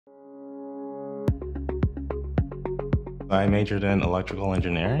I majored in electrical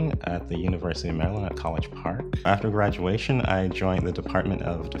engineering at the University of Maryland at College Park. After graduation, I joined the Department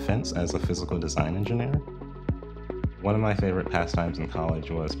of Defense as a physical design engineer. One of my favorite pastimes in college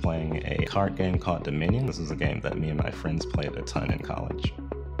was playing a card game called Dominion. This is a game that me and my friends played a ton in college.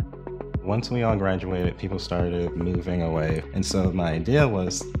 Once we all graduated, people started moving away, and so my idea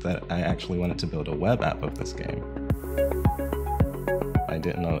was that I actually wanted to build a web app of this game. I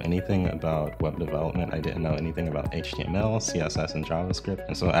didn't know anything about web development. I didn't know anything about HTML, CSS, and JavaScript.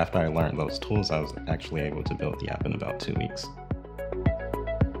 And so after I learned those tools, I was actually able to build the app in about 2 weeks.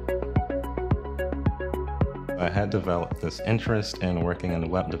 I had developed this interest in working in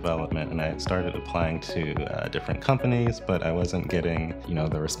web development, and I had started applying to different companies, but I wasn't getting,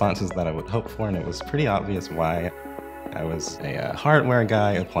 the responses that I would hope for, and it was pretty obvious why. I was a hardware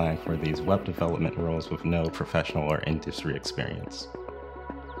guy applying for these web development roles with no professional or industry experience.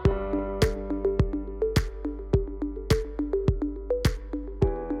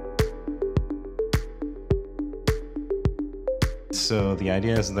 So the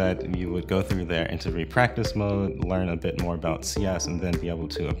idea is that you would go through their interview practice mode, learn a bit more about CS, and then be able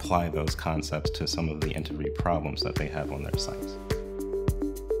to apply those concepts to some of the interview problems that they have on their sites.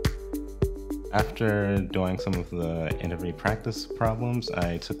 After doing some of the interview practice problems,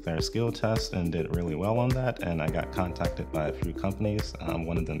 I took their skill test and did really well on that, and I got contacted by a few companies,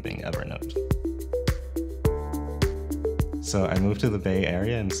 one of them being Evernote. So I moved to the Bay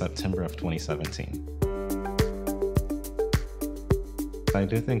Area in September of 2017. I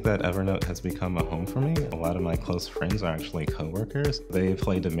do think that Evernote has become a home for me. A lot of my close friends are actually coworkers. They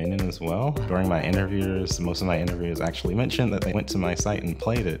play Dominion as well. During my interviews, most of my interviewers actually mentioned that they went to my site and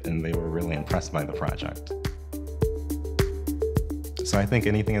played it, and they were really impressed by the project. So I think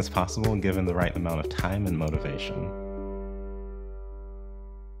anything is possible given the right amount of time and motivation.